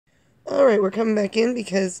Alright, we're coming back in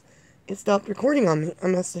because it stopped recording on me. I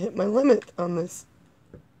must have hit my limit on this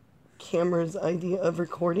camera's idea of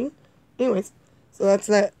recording. Anyways, so that's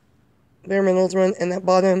that Bare Minerals one, and that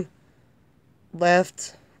bottom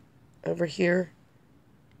left over here.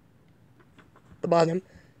 The bottom.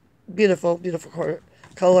 Beautiful, beautiful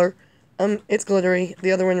color. It's glittery.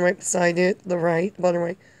 The other one right beside it, the bottom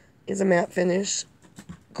right, is a matte finish.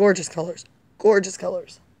 Gorgeous colors. Gorgeous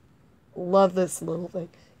colors. Love this little thing.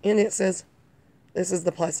 And it says, this is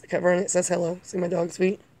the plastic cover, and it says hello. See my dog's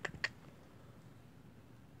feet?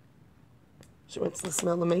 She wants to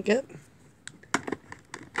smell the makeup.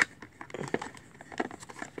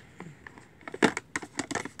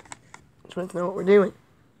 She wants to know what we're doing.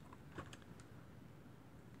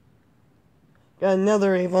 Got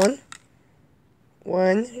another Avon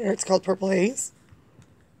one. Here it's called Purple Haze.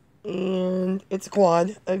 And it's a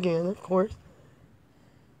quad, again, of course.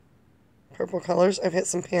 Purple colors. I've hit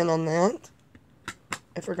some pan on that.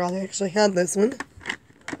 I forgot I actually had this one.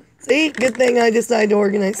 See? Good thing I decided to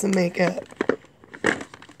organize some makeup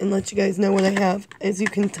and let you guys know what I have. As you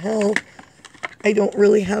can tell, I don't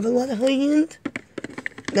really have a lot of high-end.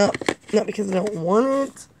 Not because I don't want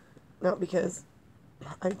it. Not because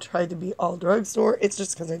I tried to be all drugstore. It's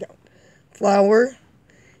just because I don't. Flower.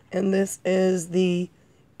 And this is the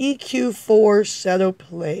EQ4 Shadow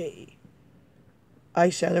Play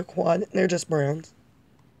eyeshadow quad. They're just browns.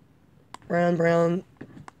 Brown,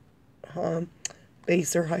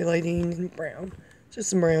 base or highlighting, and brown. Just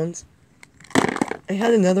some browns. I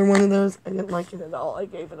had another one of those. I didn't like it at all. I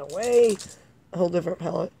gave it away. A whole different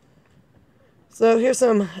palette. So here's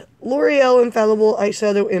some L'Oreal Infallible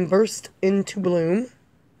eyeshadow in Burst Into Bloom.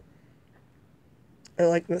 I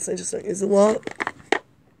like this. I just don't use it a lot.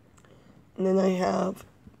 And then I have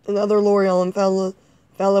another L'Oreal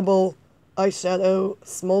Infallible eyeshadow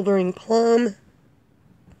Smoldering Plum.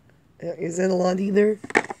 I don't use it a lot either.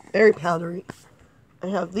 Very powdery. I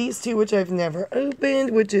have these two, which I've never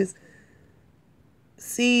opened, which is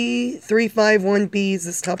C351B is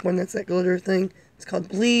this top one. That's that glitter thing. It's called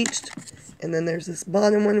Bleached. And then there's this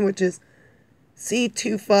bottom one, which is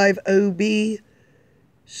C250B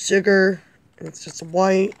Sugar. And it's just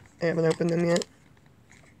white. I haven't opened them yet.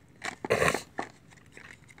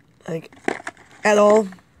 Like, at all.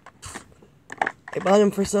 I bought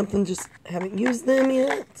them for something, just haven't used them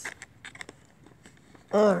yet.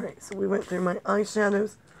 Alright, so we went through my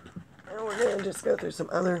eyeshadows. And we're going to just go through some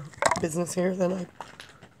other business here that I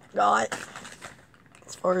got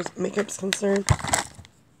as far as makeup's concerned.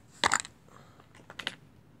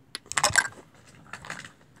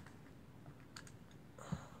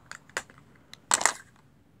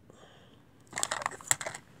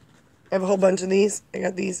 I have a whole bunch of these. I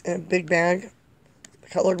got these in a big bag. The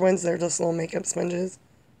colored ones, they're just little makeup sponges.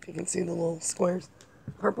 If you can see the little squares.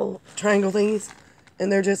 Purple triangle thingies.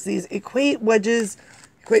 And they're just these Equate wedges.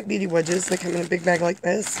 Equate beauty wedges. They come in a big bag like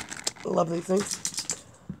this. I love these things.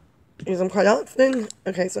 Use them quite often.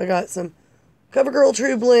 Okay, so I got some CoverGirl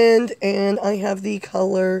True Blend. And I have the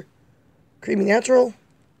color Creamy Natural.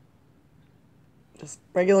 Just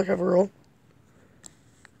regular CoverGirl.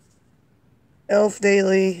 e.l.f.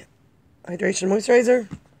 Daily Hydration Moisturizer.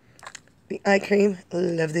 The eye cream.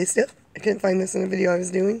 Love this stuff. I couldn't find this in a video I was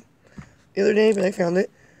doing the other day, but I found it.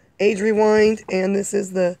 Age Rewind, and this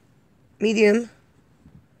is the medium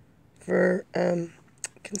for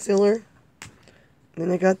concealer. And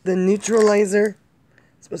then I got the neutralizer.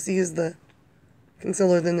 I'm supposed to use the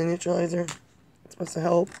concealer than the neutralizer. It's supposed to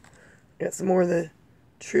help. Got some more of the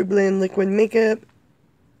True Blend liquid makeup.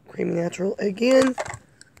 Creamy Natural again.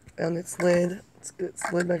 Found its lid. Let's get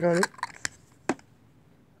its lid back on it.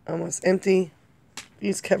 Almost empty.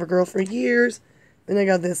 Used CoverGirl for years. Then I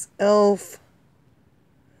got this e.l.f.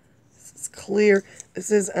 This is clear.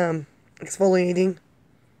 This is exfoliating.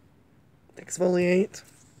 Exfoliate.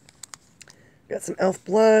 Got some e.l.f.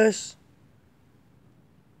 blush.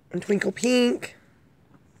 And Twinkle Pink.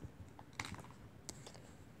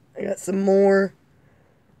 I got some more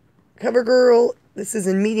CoverGirl. This is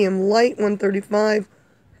in medium light, 135.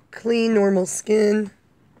 Clean, normal skin.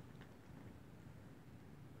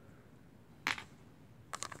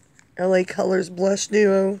 LA Colors Blush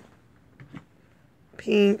Duo.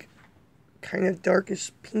 Pink. Kind of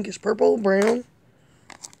darkish, pinkish purple, brown.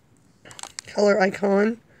 Color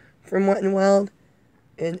Icon from Wet n Wild.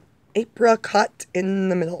 And Apricot in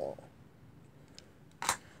the middle.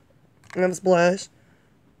 And that's blush.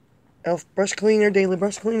 e.l.f. Brush Cleaner, Daily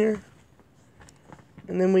Brush Cleaner.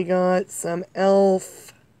 And then we got some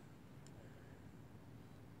e.l.f.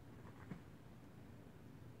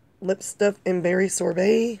 Lip Stuff and Berry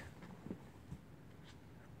Sorbet.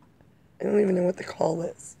 I don't even know what to call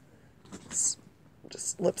this. It's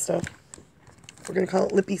just lip stuff. We're going to call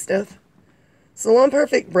it lippy stuff. Salon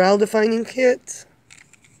Perfect Brow Defining Kit.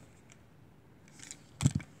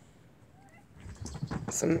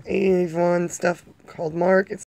 Some Avon stuff called Mark.